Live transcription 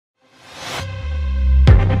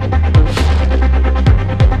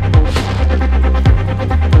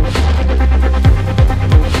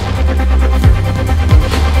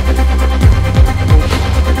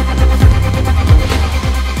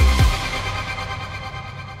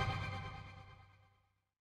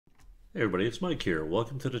Hey everybody, it's Mike here.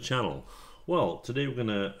 Welcome to the channel. Well, today we're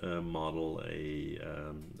gonna model a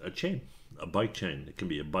chain, a bike chain. It can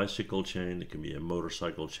be a bicycle chain, it can be a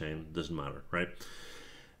motorcycle chain, doesn't matter, right?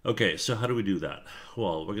 Okay, so how do we do that?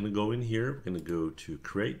 Well, we're gonna go in here, we're gonna go to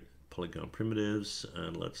create polygon primitives,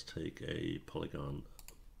 and let's take a polygon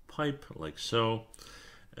pipe like so.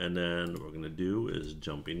 And then what we're gonna do is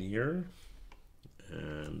jump in here,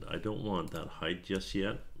 and I don't want that height just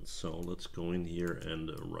yet, so let's go in here and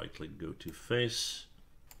right click, go to face,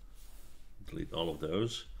 delete all of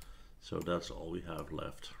those, so that's all we have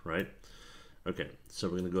left, right? Okay, so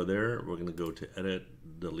we're going to go there, we're going to go to edit,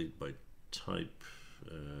 delete by type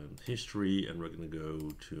and history, and we're going to go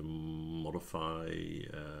to modify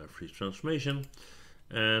freeze transformation,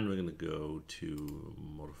 and we're going to go to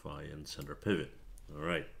modify and center pivot. All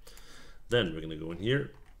right, then we're going to go in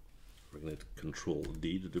here, we're going to Control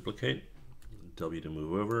D to duplicate, W to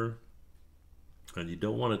move over, and you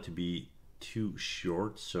don't want it to be too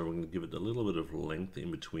short, so we're going to give it a little bit of length in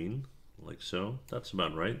between, like so. That's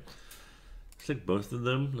about right. Click both of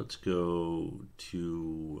them. Let's go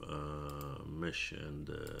to mesh and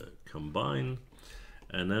combine,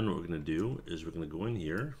 and then what we're going to do is we're going to go in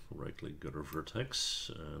here, right click, go to vertex,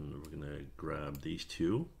 and we're going to grab these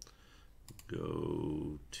two,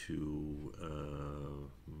 go to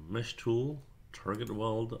mesh tool, target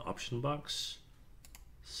weld, option box,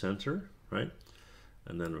 center, right?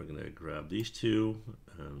 And then we're going to grab these two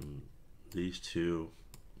and these two,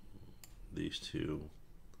 these two,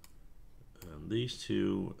 and these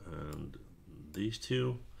two, and these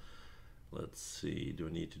two. Let's see, do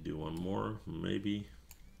I need to do one more? Maybe.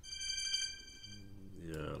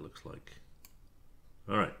 Yeah, looks like.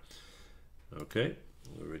 All right. Okay.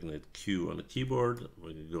 We're going to hit Q on the keyboard.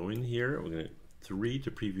 We're going to go in here. We're going to hit 3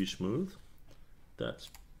 to preview smooth. That's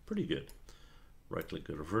pretty good. Right click,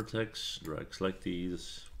 go to vertex, drag, select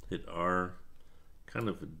these, hit R, kind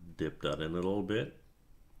of dip that in a little bit.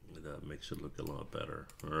 That makes it look a lot better.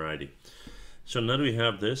 Alrighty. So now that we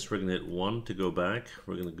have this, we're going to hit 1 to go back.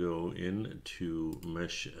 We're going to go in to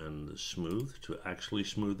mesh and smooth to actually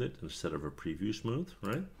smooth it instead of a preview smooth,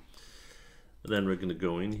 right? Then we're going to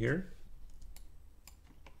go in here.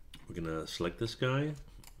 We're going to select this guy,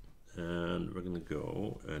 and we're going to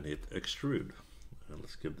go and hit extrude.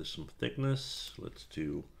 Let's give this some thickness. Let's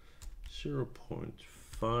do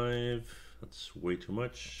 0.5. That's way too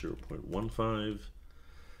much. 0.15.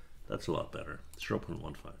 That's a lot better.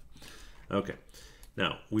 0.15. Okay.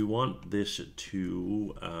 Now we want this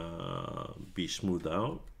to be smoothed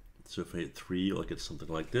out. So if I hit 3, you'll get something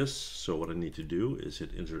like this. So what I need to do is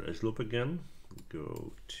hit insert edge loop again.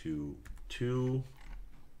 Go to 2.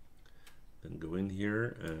 Then go in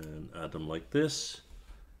here and add them like this.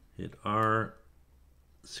 Hit R.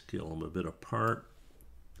 Scale them a bit apart,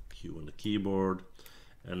 Q on the keyboard,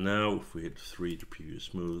 and now if we hit 3 to preview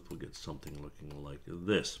smooth, we'll get something looking like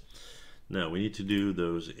this. Now we need to do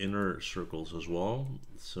those inner circles as well,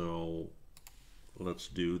 so let's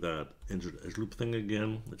do that insert edge loop thing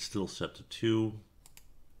again. It's still set to 2.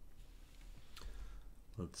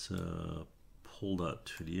 Let's pull that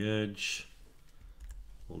to the edge.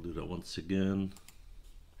 We'll do that once again.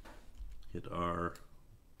 Hit R,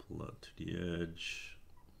 pull that to the edge.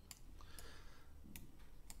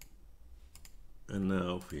 And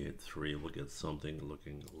now if we hit 3, we'll get something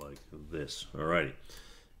looking like this. Alrighty,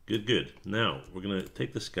 good. Now we're gonna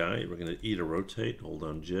take this guy, we're gonna either rotate, hold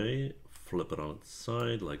down J, flip it on its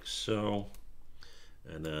side like so.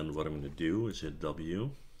 And then what I'm gonna do is hit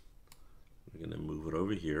W. We're gonna move it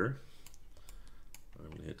over here.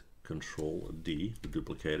 I'm gonna hit Control D to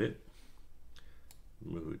duplicate it.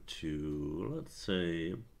 Move it to, let's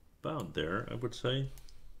say, about there, I would say.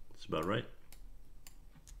 It's about right.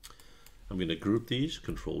 I'm going to group these,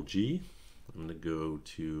 Control G. I'm going to go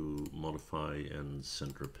to modify and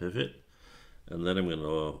center pivot. And then I'm going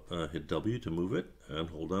to hit W to move it and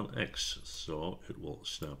hold down X. So it will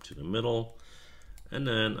snap to the middle. And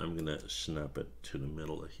then I'm going to snap it to the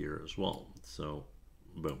middle here as well. So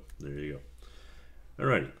boom, there you go.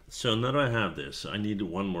 Alrighty, so now that I have this, I need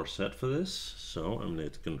one more set for this. So I'm going to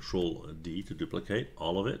hit Control D to duplicate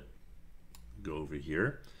all of it. Go over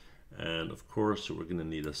here. And of course, we're going to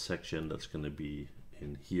need a section that's going to be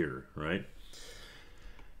in here, right?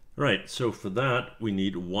 Right, so for that, we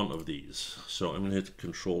need one of these. So I'm going to hit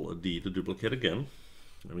Control D to duplicate again.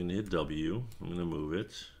 I'm going to hit W, I'm going to move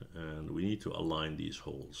it, and we need to align these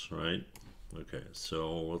holes, right? Okay,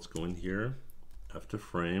 so let's go in here, after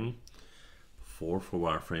frame, 4 for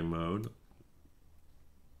wireframe mode.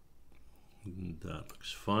 That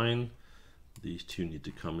looks fine. These two need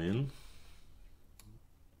to come in.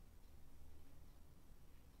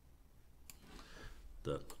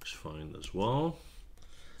 That looks fine as well.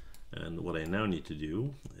 And what I now need to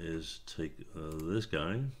do is take this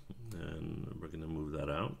guy, and we're going to move that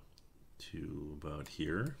out to about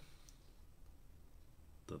here.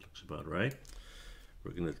 That looks about right.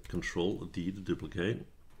 We're going to Control D to duplicate.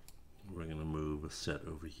 We're going to move a set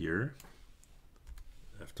over here.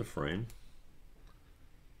 F to frame.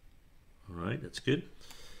 All right, that's good.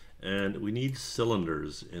 And we need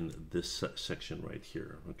cylinders in this section right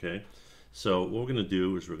here. Okay, so what we're going to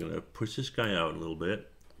do is we're going to push this guy out a little bit.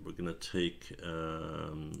 We're going to take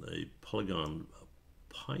a polygon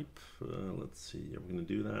pipe. Let's see, are we going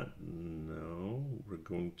to do that? No, we're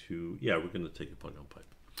going to, yeah, we're going to take a polygon pipe.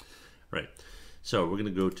 Right, so we're going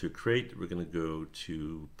to go to create, we're going to go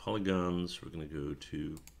to polygons, we're going to go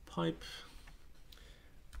to pipe,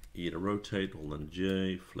 E to rotate, hold on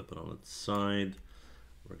J, flip it on its side.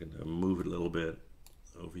 We're going to move it a little bit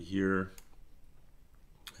over here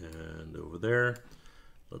and over there.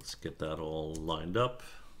 Let's get that all lined up.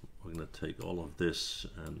 We're going to take all of this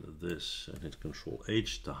and hit Control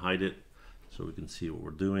H to hide it so we can see what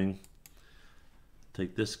we're doing.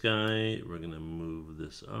 Take this guy, we're going to move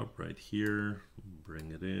this up right here,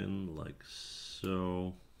 bring it in like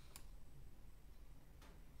so.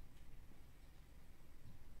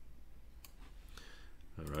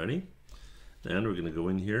 Alrighty, then we're going to go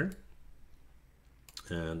in here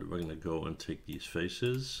and we're going to go and take these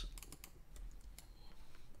faces.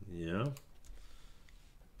 Yeah.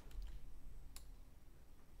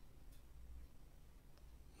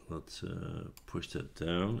 Let's push that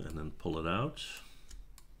down and then pull it out.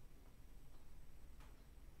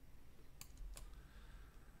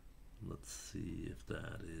 Let's see if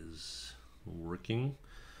that is working.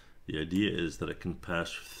 The idea is that it can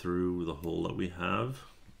pass through the hole that we have.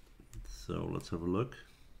 So let's have a look.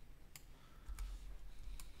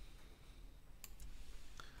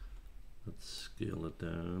 Let's scale it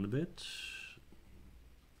down a bit.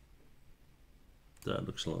 That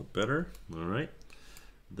looks a lot better. All right.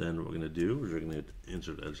 Then what we're going to do is we're going to hit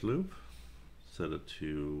Insert Edge Loop, set it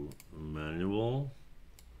to manual,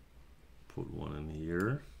 put one in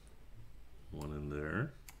here, one in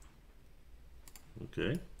there.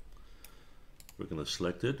 Okay. We're going to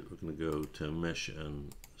select it. We're going to go to Mesh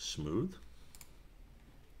and Smooth.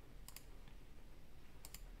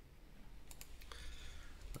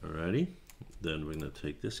 Alrighty. Then we're going to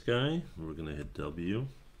take this guy. We're going to hit W.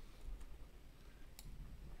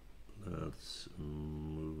 Let's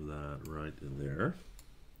move that right in there.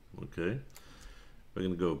 Okay. We're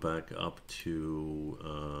going to go back up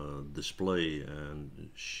to display and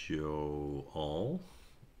show all.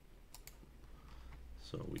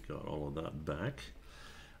 So we got all of that back.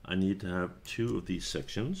 I need to have two of these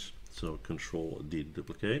sections. So Control D to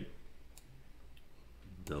duplicate.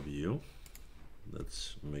 W.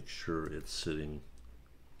 Let's make sure it's sitting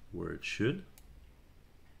where it should.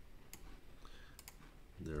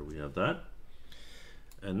 There we have that.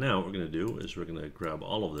 And now what we're going to do is we're going to grab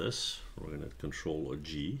all of this. We're going to Control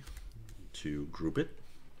G to group it.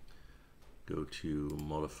 Go to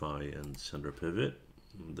Modify and Center Pivot.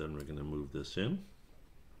 And then we're going to move this in.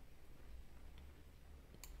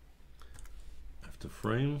 F to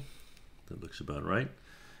frame. That looks about right.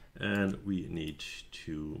 And we need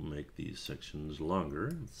to make these sections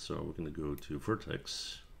longer. So we're going to go to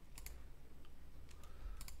Vertex.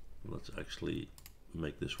 Let's actually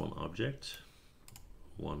make this one object.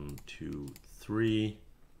 1, 2, 3.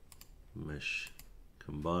 Mesh,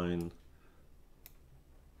 combine.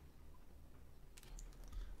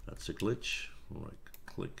 That's a glitch. Right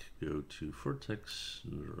click, go to Vertex,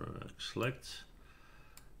 drag, select.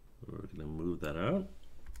 We're going to move that out.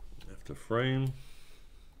 After frame.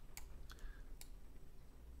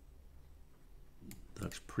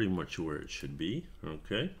 That's pretty much where it should be.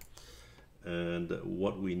 Okay. And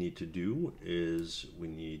what we need to do is we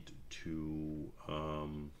need to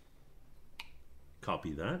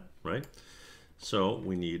copy that, right? So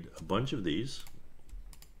we need a bunch of these.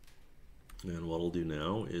 And what I'll do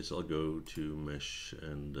now is I'll go to Mesh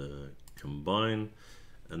and Combine.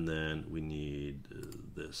 And then we need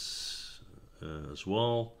this as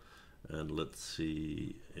well. And let's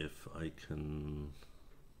see if I can...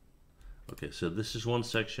 Okay, so this is one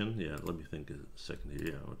section. Yeah, let me think a second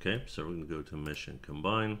here. Yeah, okay, so we're going to go to Mesh and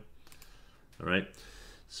Combine. All right,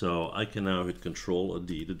 so I can now hit Control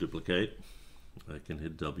D to duplicate. I can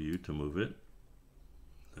hit W to move it.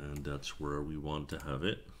 And that's where we want to have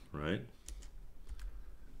it, right?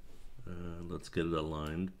 Let's get it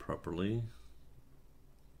aligned properly.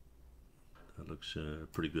 That looks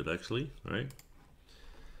pretty good, actually, right?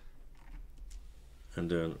 And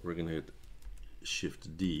then we're going to hit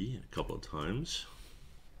Shift D a couple of times.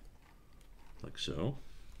 like so.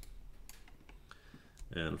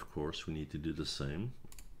 And of course we need to do the same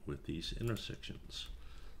with these intersections.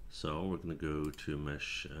 So we're going to go to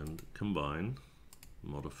mesh and combine,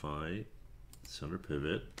 modify center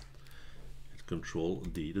pivot, hit Control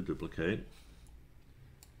D to duplicate,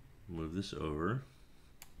 move this over,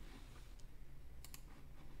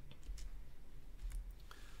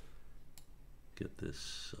 get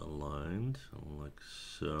this aligned like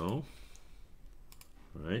so.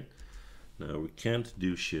 Right, now we can't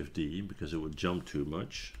do Shift D because it would jump too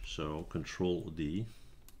much, so Control D.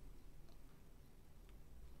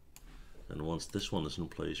 And once this one is in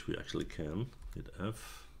place, we actually can hit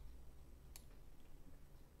F.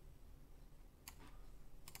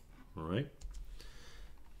 All right,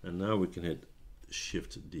 and now we can hit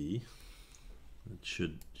Shift D. It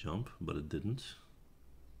should jump, but it didn't.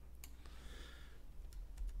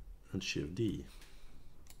 And Shift D.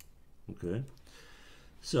 Okay,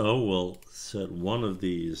 so we'll set one of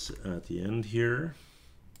these at the end here.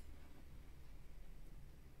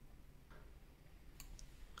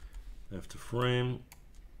 After frame,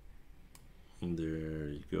 and there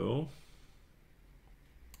you go.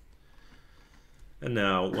 And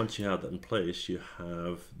now once you have that in place, you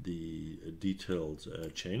have the detailed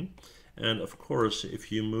chain. And of course,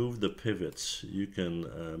 if you move the pivots, you can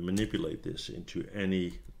manipulate this into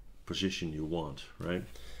any position you want, right?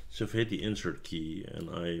 So if I hit the insert key and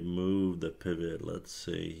I move the pivot, let's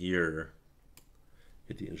say here,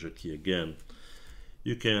 hit the insert key again,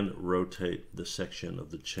 you can rotate the section of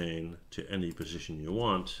the chain to any position you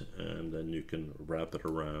want, and then you can wrap it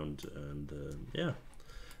around and yeah,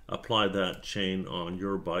 apply that chain on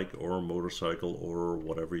your bike or motorcycle or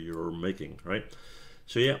whatever you're making, right?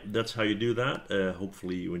 So yeah, that's how you do that.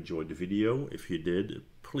 Hopefully you enjoyed the video. If you did,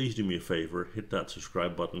 please do me a favor, hit that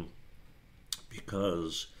subscribe button,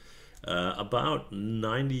 because about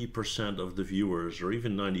 90% of the viewers, or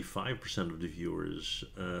even 95% of the viewers,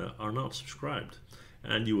 are not subscribed.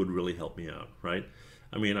 And you would really help me out, right?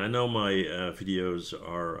 I mean, I know my videos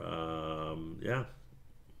are, yeah.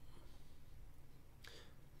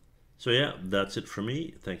 So yeah, that's it for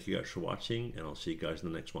me. Thank you guys for watching, and I'll see you guys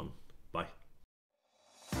in the next one. Bye.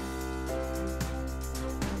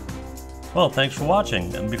 Well, thanks for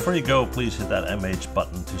watching. And before you go, please hit that MH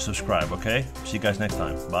button to subscribe, okay? See you guys next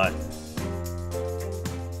time. Bye.